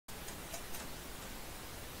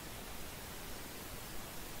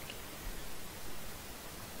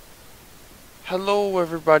Hello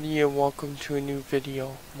everybody and welcome to a new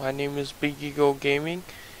video. My name is Bigegogaming,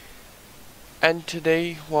 and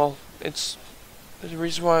today, it's the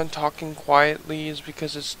reason why I'm talking quietly is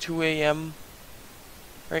because it's 2 a.m.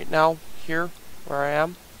 right now here where I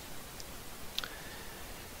am,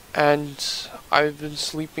 and I've been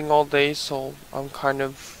sleeping all day, so I'm kind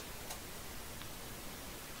of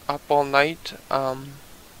up all night.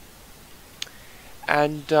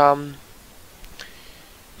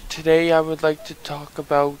 Today I would like to talk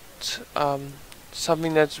about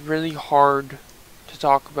something that's really hard to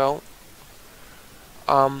talk about.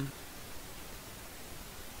 And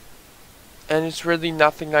it's really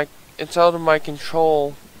nothing it's out of my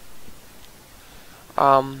control.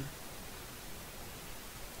 And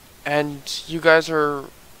you guys are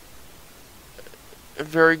a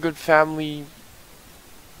very good family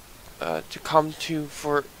to come to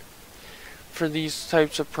for these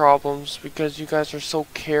types of problems, because you guys are so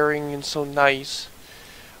caring and so nice.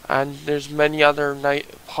 And there's many other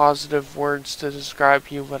positive words to describe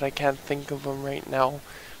you, but I can't think of them right now.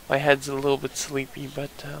 My head's a little bit sleepy,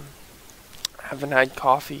 but I haven't had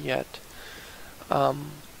coffee yet. If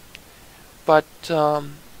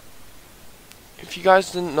you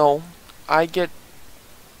guys didn't know, I get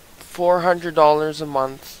 $400 a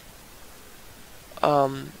month.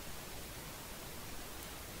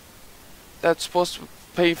 That's supposed to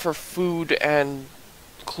pay for food and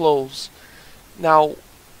clothes. Now,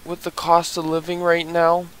 with the cost of living right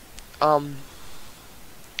now,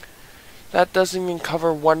 that doesn't even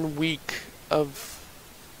cover 1 week of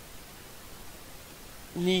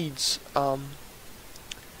needs. I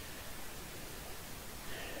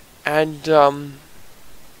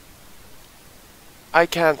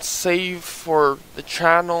can't save for the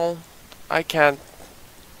channel. I can't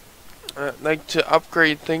like to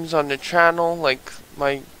upgrade things on the channel, like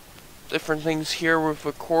my different things here with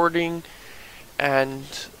recording,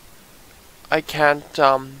 and I can't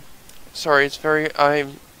sorry, it's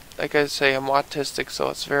like I say, I'm autistic, so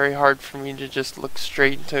it's very hard for me to just look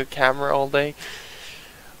straight into a camera all day.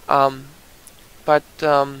 That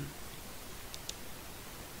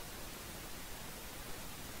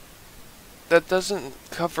doesn't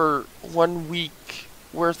cover 1 week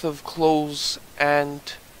worth of clothes and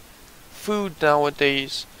food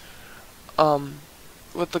nowadays,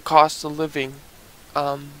 with the cost of living.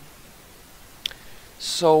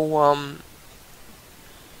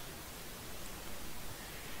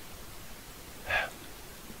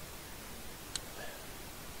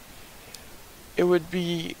 It would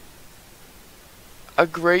be a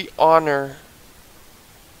great honor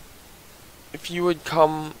if you would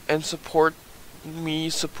come and support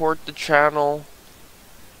me, support the channel.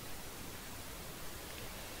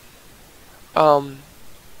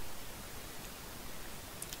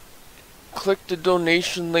 Click the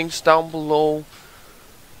donation links down below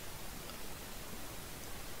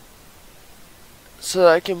so that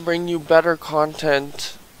I can bring you better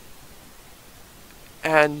content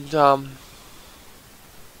and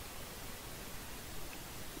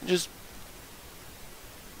just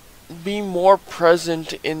be more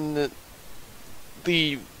present in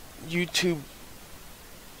the YouTube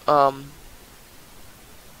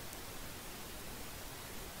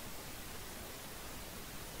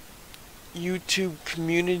YouTube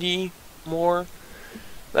community more,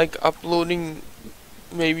 like uploading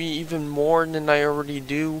maybe even more than I already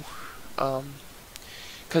do,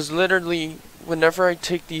 because literally whenever I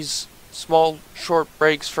take these small short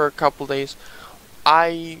breaks for a couple days,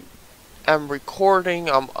 I am recording,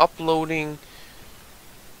 I'm uploading,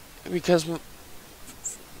 because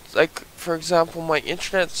like for example, my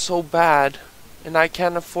internet's so bad and I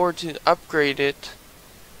can't afford to upgrade it,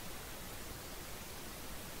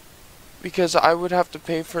 because I would have to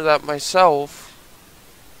pay for that myself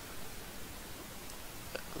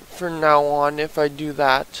for now on if I do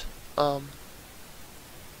that,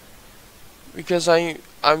 because I'm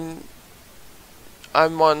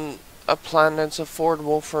on a plan that's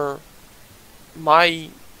affordable for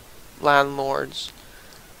my landlords,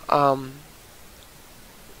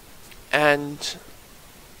 and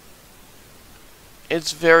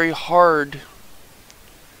it's very hard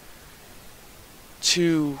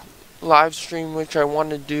to live stream, which I want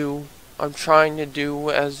to do. I'm trying to do,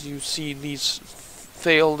 as you see these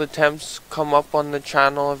failed attempts come up on the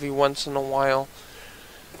channel every once in a while.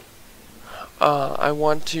 I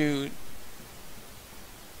want to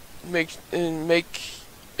make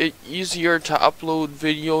it easier to upload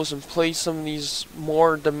videos and play some of these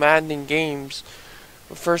more demanding games.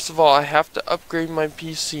 But first of all, I have to upgrade my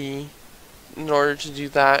PC in order to do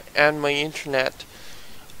that, and my internet.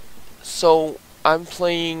 So I'm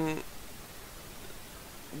playing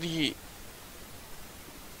the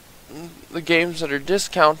the games that are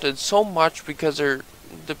discounted so much because their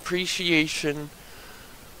depreciation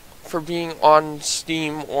for being on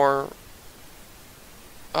Steam or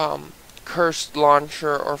Cursed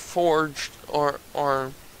Launcher or Forged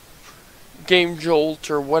or Game Jolt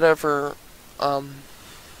or whatever.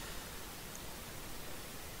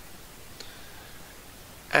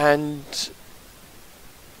 And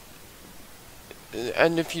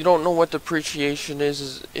if you don't know what depreciation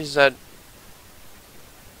is that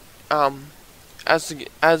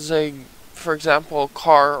as a for example, a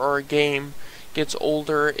car or a game gets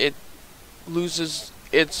older, it loses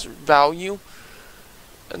its value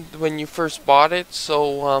when you first bought it.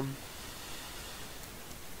 So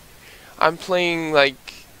I'm playing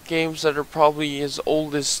like games that are probably as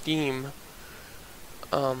old as Steam,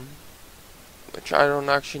 which I don't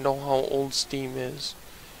actually know how old Steam is,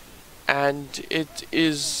 and it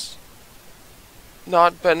is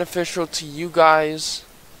not beneficial to you guys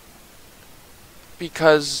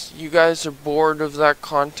because you guys are bored of that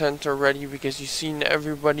content already because you've seen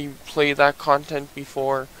everybody play that content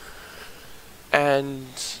before, and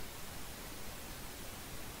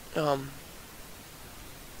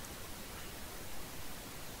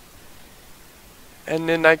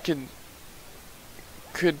then I could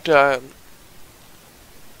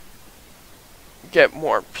get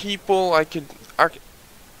more people. I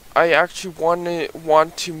actually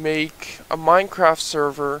want to make a Minecraft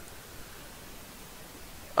server.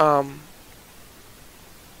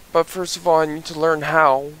 But first of all, I need to learn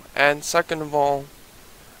how, and second of all,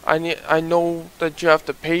 I know that you have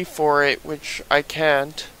to pay for it, which I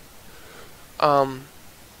can't.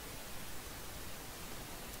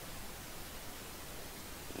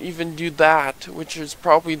 Even do that, which is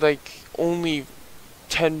probably like only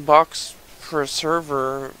 $10 for a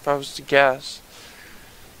server, if I was to guess.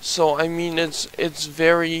 So I mean, it's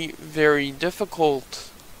very, very difficult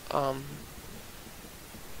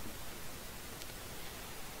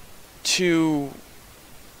to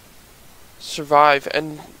survive,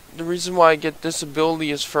 and the reason why I get disability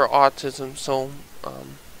is for autism. So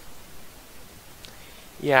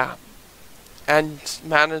yeah, and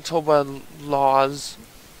Manitoba laws,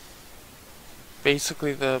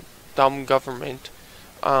 basically the dumb government,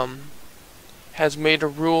 has made a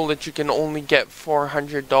rule that you can only get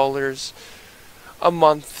 $400 a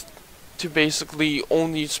month to basically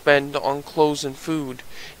only spend on clothes and food.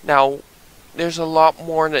 Now, there's a lot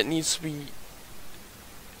more that needs to be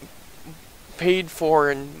paid for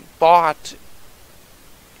and bought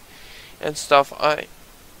and stuff.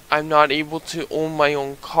 I'm not able to own my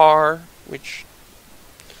own car, which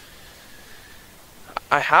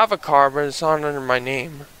I have a car, but it's not under my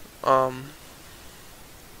name.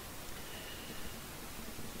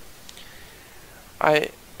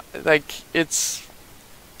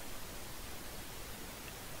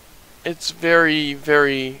 It's very,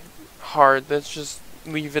 very hard. Let's just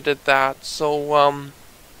leave it at that. So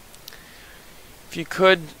if you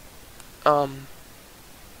could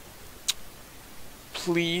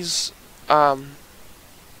please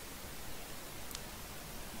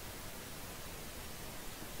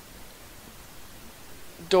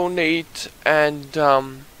donate and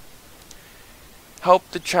help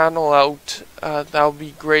the channel out, that would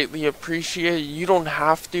be greatly appreciated. You don't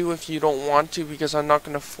have to if you don't want to, because I'm not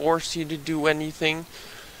going to force you to do anything.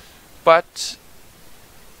 But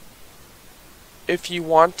if you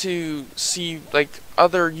want to see like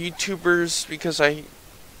other YouTubers, because I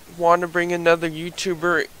want to bring another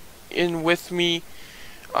YouTuber in with me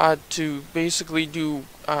to basically do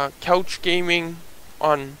couch gaming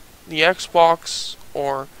on the Xbox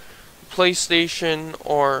or PlayStation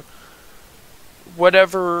or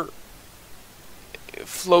whatever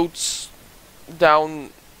floats down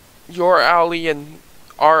your alley and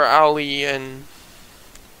our alley, and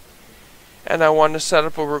I want to set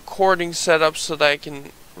up a recording setup so that I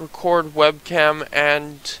can record webcam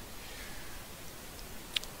and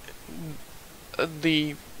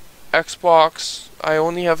the Xbox. I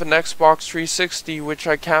only have an Xbox 360, which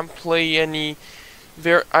I can't play any.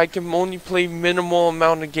 I can only play minimal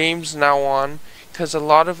amount of games now on, because a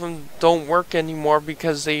lot of them don't work anymore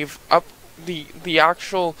because they've the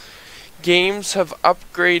actual games have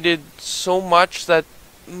upgraded so much that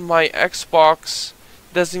my Xbox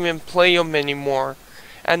doesn't even play them anymore,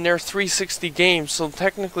 and they're 360 games, so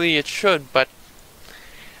technically it should,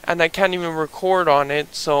 and I can't even record on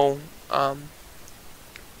it. So I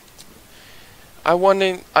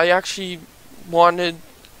actually wanted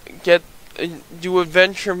to do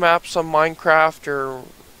adventure maps on Minecraft,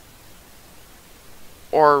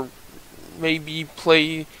 or maybe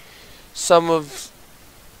play some of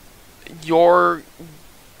your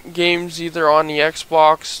games either on the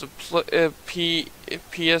Xbox, the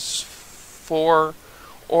PS4,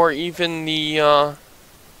 or even the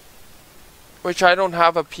which I don't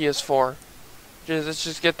have a PS4. Let's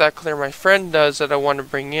just get that clear. My friend does that I want to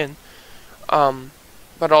bring in.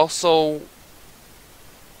 But also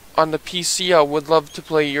on the PC, I would love to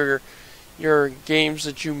play your games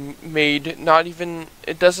that you made. Not even,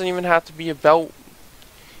 it doesn't even have to be about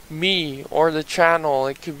me or the channel.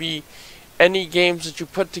 It could be any games that you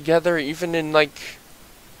put together, even in like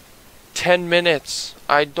 10 minutes.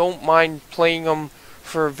 I don't mind playing them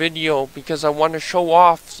for a video because I want to show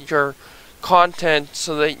off your content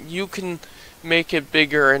so that you can make it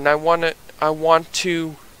bigger, and I want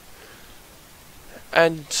to,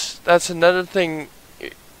 and that's another thing.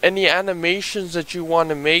 Any animations that you want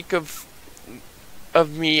to make of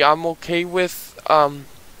me, I'm okay with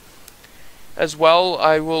as well.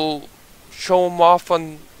 I will show them off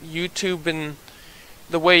on YouTube in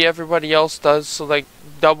the way everybody else does, so like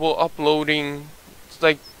double uploading,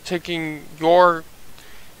 like taking your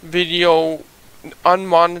video,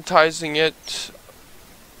 unmonetizing it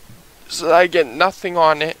so that I get nothing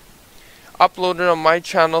on it, upload it on my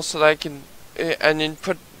channel so that I can, and then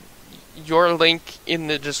put your link in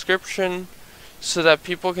the description so that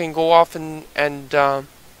people can go off and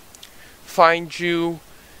find you.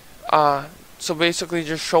 So basically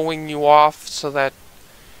just showing you off so that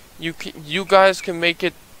you guys can make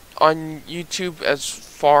it on YouTube as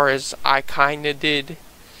far as I kinda did.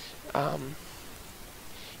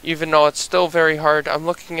 Even though it's still very hard. I'm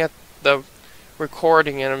looking at the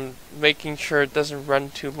recording and I'm making sure it doesn't run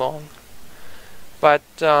too long. But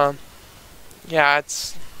yeah,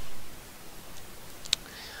 it's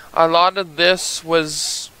a lot of this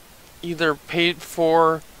was either paid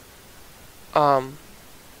for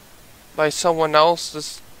by someone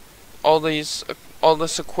else, all this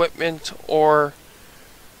equipment, or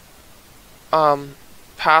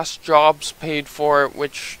past jobs paid for it,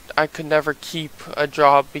 which I could never keep a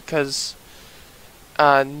job because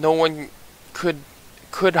no one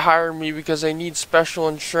could hire me because I need special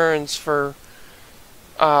insurance for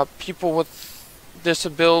people with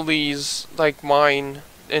disabilities like mine,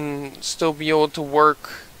 and still be able to work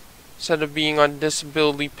instead of being on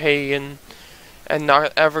disability pay and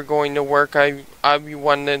not ever going to work. I'd be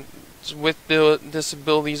one that's with the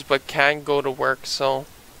disabilities but can go to work. So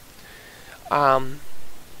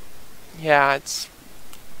yeah,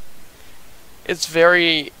 it's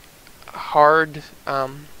very hard.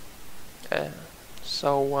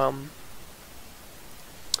 So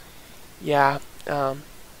yeah.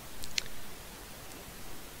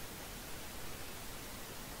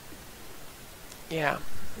 Yeah.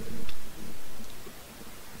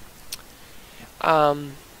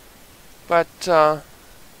 But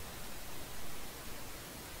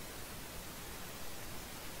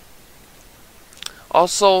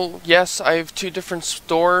also, yes, I have 2 different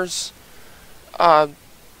stores.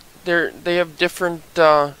 They have different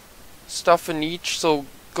stuff in each, so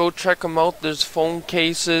go check them out. There's phone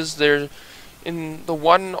cases. There's in the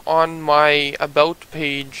one on my about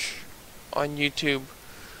page on YouTube.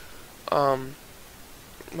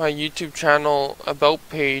 My YouTube channel about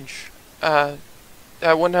page.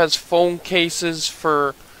 That one has phone cases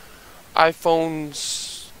for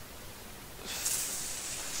iPhones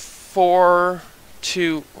 4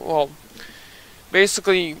 to, well,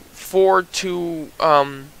 basically 4 to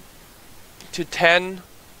 10,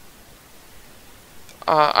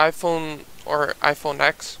 iPhone or iPhone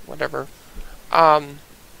X, whatever.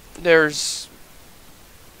 There's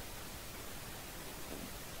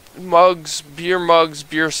mugs,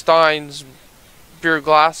 beer steins, beer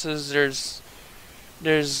glasses. There's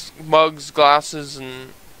mugs, glasses,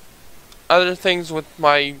 and other things with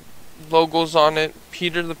my logos on it.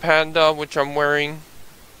 Peter the Panda, which I'm wearing,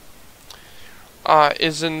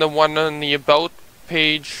 is in the one on the about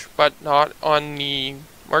page, but not on the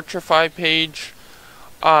Merchify page.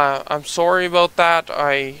 I'm sorry about that.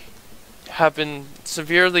 I have been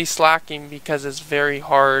severely slacking because it's very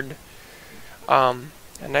hard.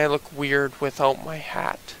 And I look weird without my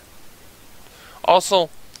hat. Also,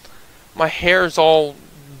 my hair's all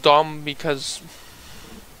dumb because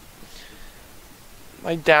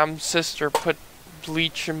my damn sister put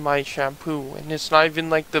bleach in my shampoo, and it's not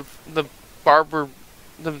even like the barber,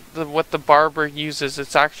 what the barber uses.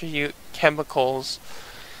 It's actually chemicals.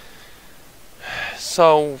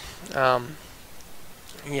 So,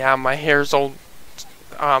 yeah, my hair's all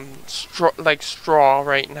like straw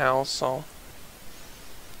right now. So,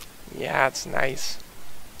 yeah, it's nice.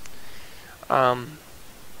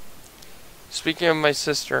 Speaking of my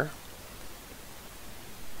sister,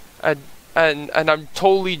 and I'm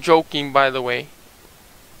totally joking, by the way.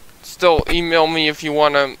 still email me if you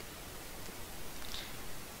want to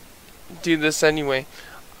do this anyway,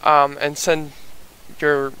 and send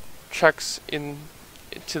your checks in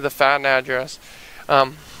to the fan address,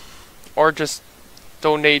 or just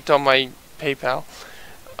donate on my PayPal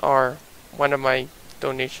or one of my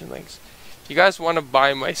donation links. If you guys want to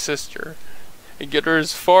buy my sister and get her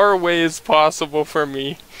as far away as possible from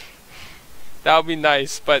me, that would be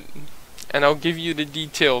nice. And I'll give you the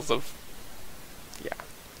details of, yeah.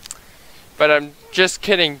 But I'm just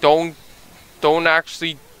kidding. Don't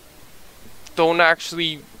actually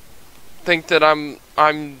think that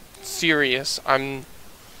I'm serious. I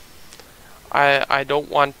don't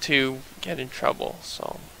want to get in trouble.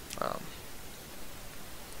 So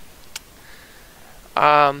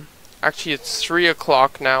actually it's 3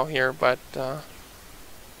 o'clock now here, but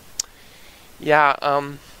yeah,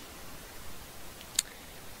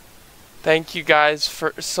 thank you guys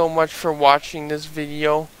so much for watching this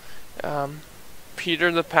video.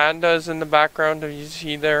 Peter the Panda is in the background, as you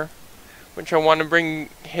see there, which I want to bring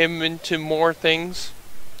him into more things.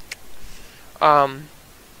 I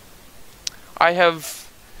have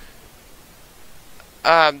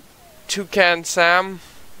Toucan Sam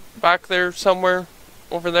back there somewhere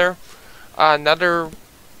over there, another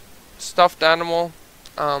stuffed animal.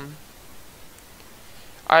 I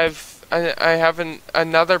have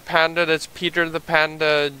another panda that's Peter the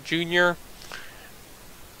Panda Jr.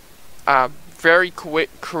 Very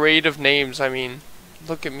creative names. I mean,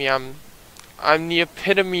 look at me. I'm the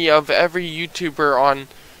epitome of every YouTuber on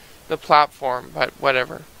the platform, but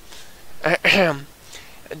whatever.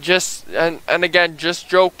 Just and again, just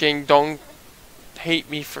joking. Don't hate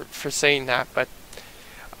me for saying that, but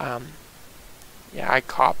yeah, I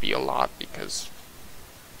copy a lot because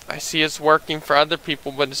I see it's working for other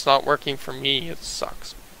people, but it's not working for me. It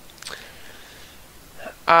sucks.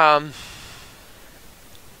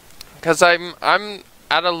 Because I'm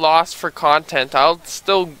at a loss for content. I'll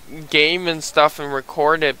still game and stuff and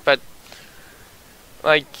record it, but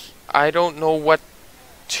like I don't know what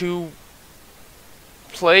to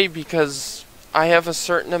play because I have a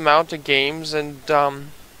certain amount of games, and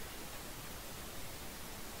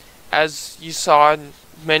as you saw in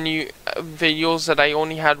many videos that I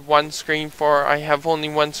only had one screen for, I have only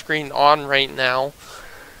one screen on right now,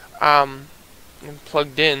 and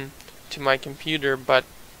plugged in to my computer, but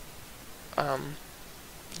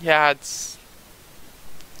yeah,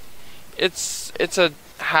 it's a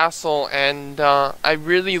hassle, and I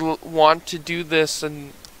really want to do this,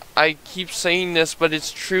 and I keep saying this, but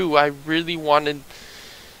it's true. I really want to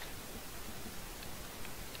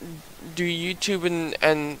do YouTube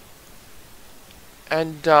and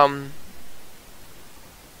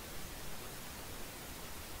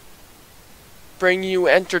bring you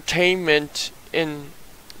entertainment. In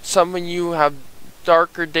some of you have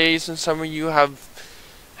darker days and some of you have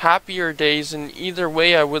happier days, and either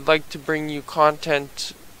way I would like to bring you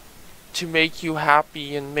content to make you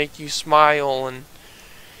happy and make you smile,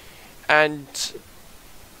 and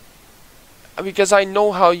because I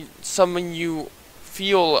know how some of you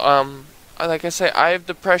feel. Like I say, I have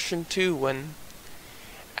depression too,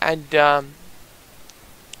 and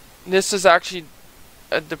this is actually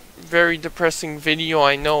a very depressing video,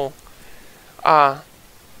 I know. I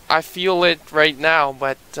feel it right now,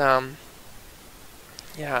 but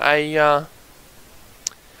yeah,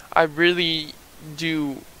 I really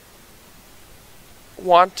do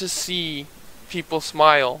want to see people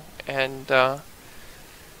smile, and I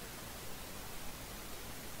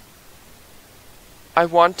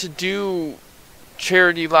want to do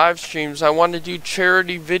charity live streams. I want to do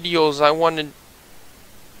charity videos. I want to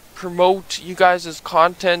promote you guys'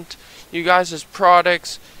 content, you guys'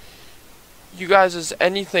 products, you guys'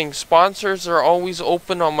 anything. Sponsors are always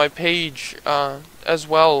open on my page as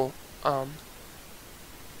well.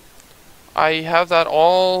 I have that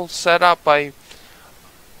all set up. When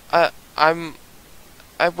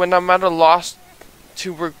I'm at a loss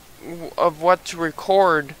of what to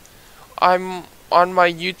record, I'm on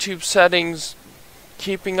my YouTube settings,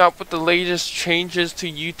 keeping up with the latest changes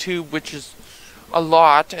to YouTube, which is a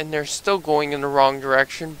lot, and they're still going in the wrong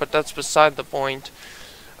direction, but that's beside the point.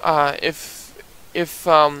 If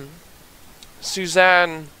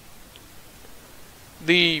Suzanne,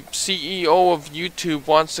 the CEO of YouTube,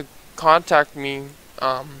 wants to contact me,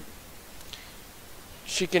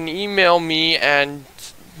 she can email me, and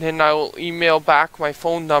then I'll email back my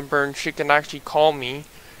phone number, and she can actually call me,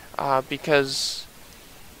 because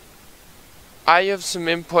I have some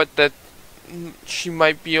input that she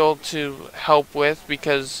might be able to help with,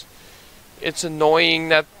 because it's annoying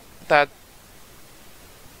that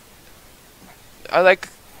I like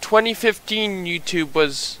 2015 YouTube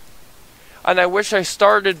was and I wish I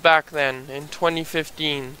started back then in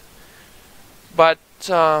 2015. But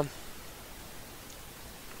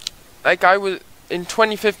like I was in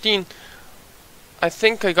 2015, I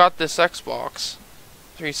think I got this Xbox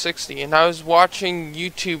 360, and I was watching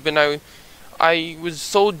YouTube, and I was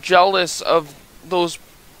so jealous of those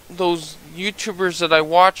YouTubers that I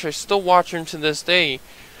watch. I still watch them to this day.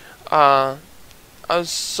 I was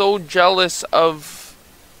so jealous of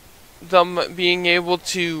them being able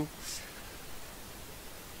to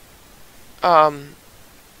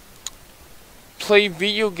play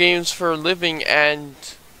video games for a living, and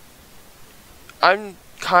I'm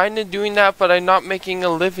kind of doing that, but I'm not making a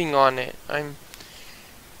living on it.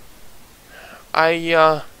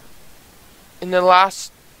 In the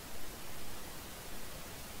last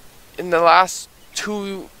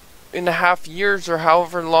 2.5 years, or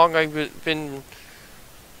however long I've been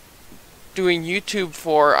doing YouTube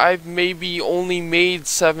for, I've maybe only made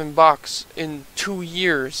 $7 in 2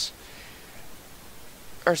 years,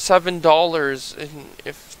 or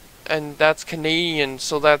 $7, and that's Canadian,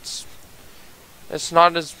 so it's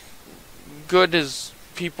not as good as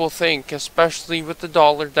people think, especially with the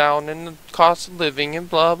dollar down and the cost of living and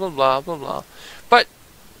blah blah blah blah blah. But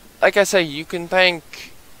like I say, you can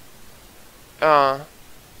thank for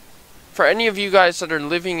any of you guys that are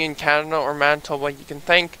living in Canada or Manitoba, you can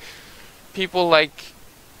thank people like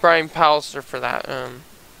Brian Pallister for that.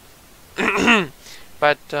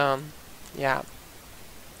 But yeah.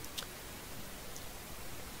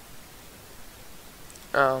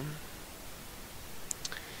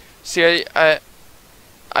 See,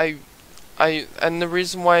 and the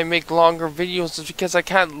reason why I make longer videos is because I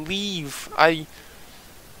can't leave. I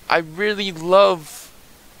really love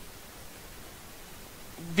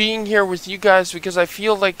being here with you guys, because I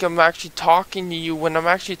feel like I'm actually talking to you when I'm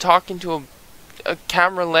actually talking to a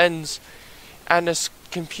camera lens and a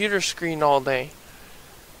computer screen all day.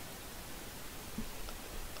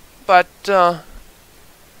 But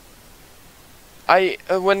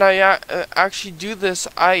when I actually do this,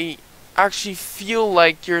 I actually feel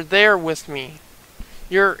like you're there with me.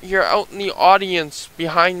 You're out in the audience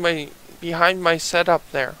behind my setup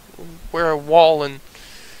there, where a wall and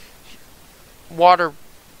water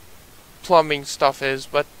plumbing stuff is.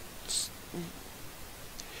 But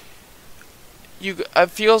it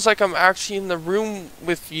feels like I'm actually in the room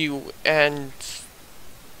with you, and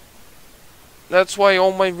that's why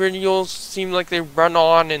all my videos seem like they run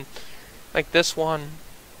on, and like this one,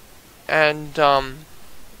 and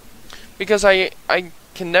because I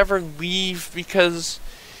can never leave, because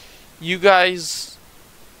you guys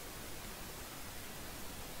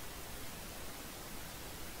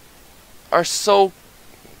are so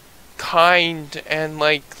kind and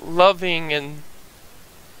like loving,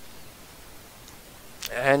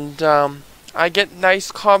 and I get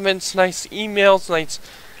nice comments, nice emails, nice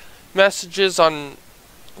messages on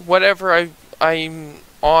whatever I'm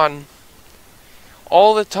on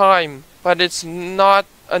all the time, but it's not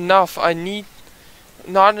enough. I need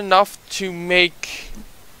not enough to make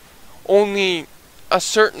only a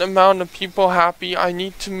certain amount of people happy. I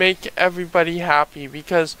need to make everybody happy,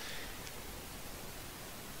 because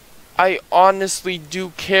I honestly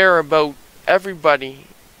do care about everybody.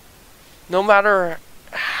 No matter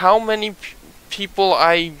how many people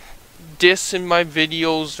I diss in my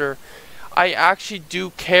videos, or I actually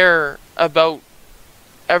do care about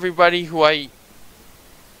everybody who I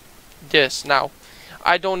diss. Now,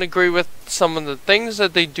 I don't agree with some of the things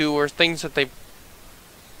that they do, or things that they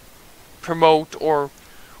promote, or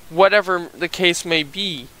whatever the case may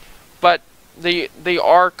be, but they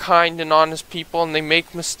are kind and honest people, and they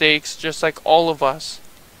make mistakes just like all of us.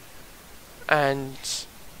 And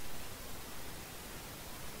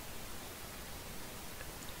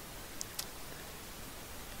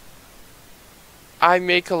I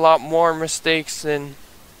make a lot more mistakes than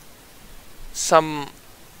some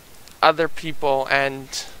other people,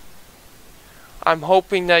 and I'm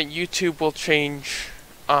hoping that YouTube will change.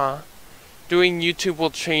 Doing YouTube will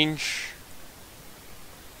change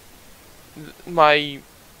my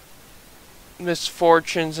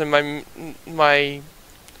misfortunes and my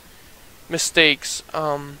mistakes.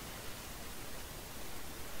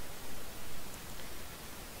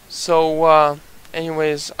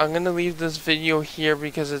 Anyways, I'm gonna leave this video here,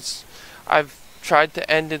 because I've tried to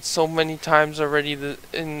end it so many times already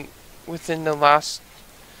within the last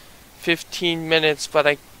 15 minutes, but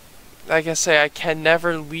like I say, I can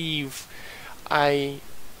never leave. I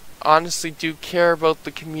honestly do care about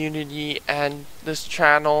the community and this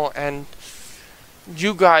channel and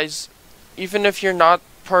you guys, even if you're not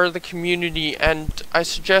part of the community, and I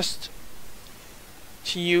suggest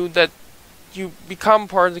to you that you become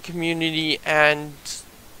part of the community and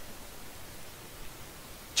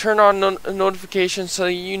turn on notifications so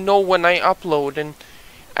you know when I upload,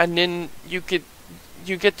 and then you get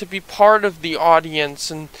to be part of the audience,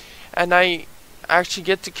 and I actually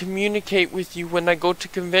get to communicate with you when I go to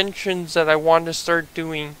conventions that I want to start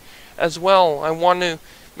doing as well. I want to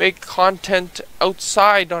make content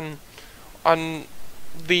outside on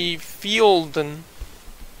the field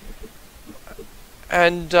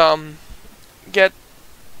and get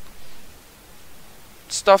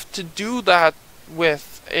stuff to do that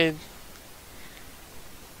with it,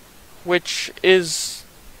 which is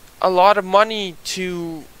a lot of money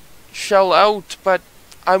to shell out, but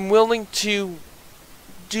I'm willing to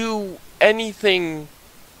do anything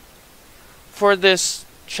for this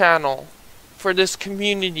channel, for this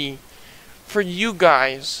community, for you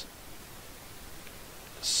guys.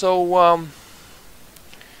 So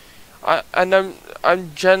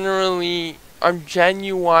I'm genuinely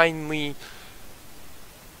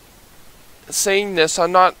saying this.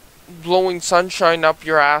 I'm not blowing sunshine up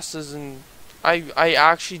your asses, and I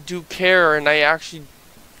actually do care, and I actually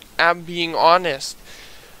am being honest.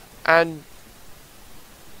 And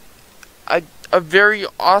a very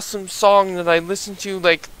awesome song that I listen to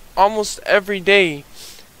like almost every day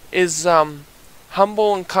is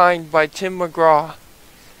Humble and Kind by Tim McGraw.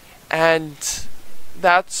 And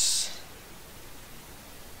that's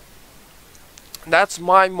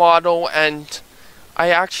my motto, and I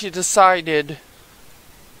actually decided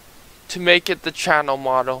to make it the channel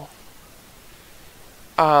motto.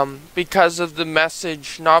 Because of the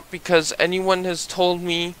message, not because anyone has told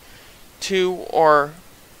me to, or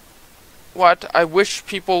what. I wish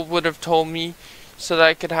people would have told me so that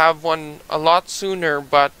I could have one a lot sooner,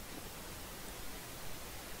 but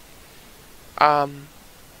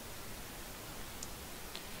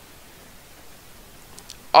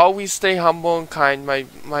always stay humble and kind,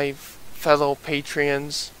 my fellow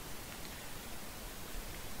Patreons.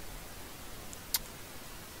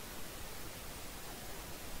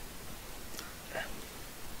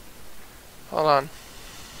 Hold on.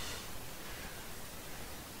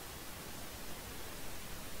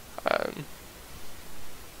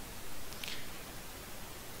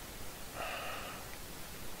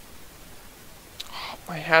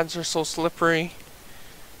 My hands are so slippery.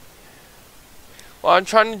 Well, I'm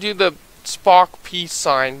trying to do the Spock peace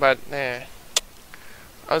sign, but I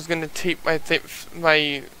was gonna tape my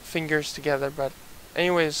fingers together, but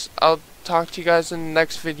anyways, I'll talk to you guys in the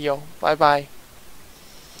next video. Bye bye.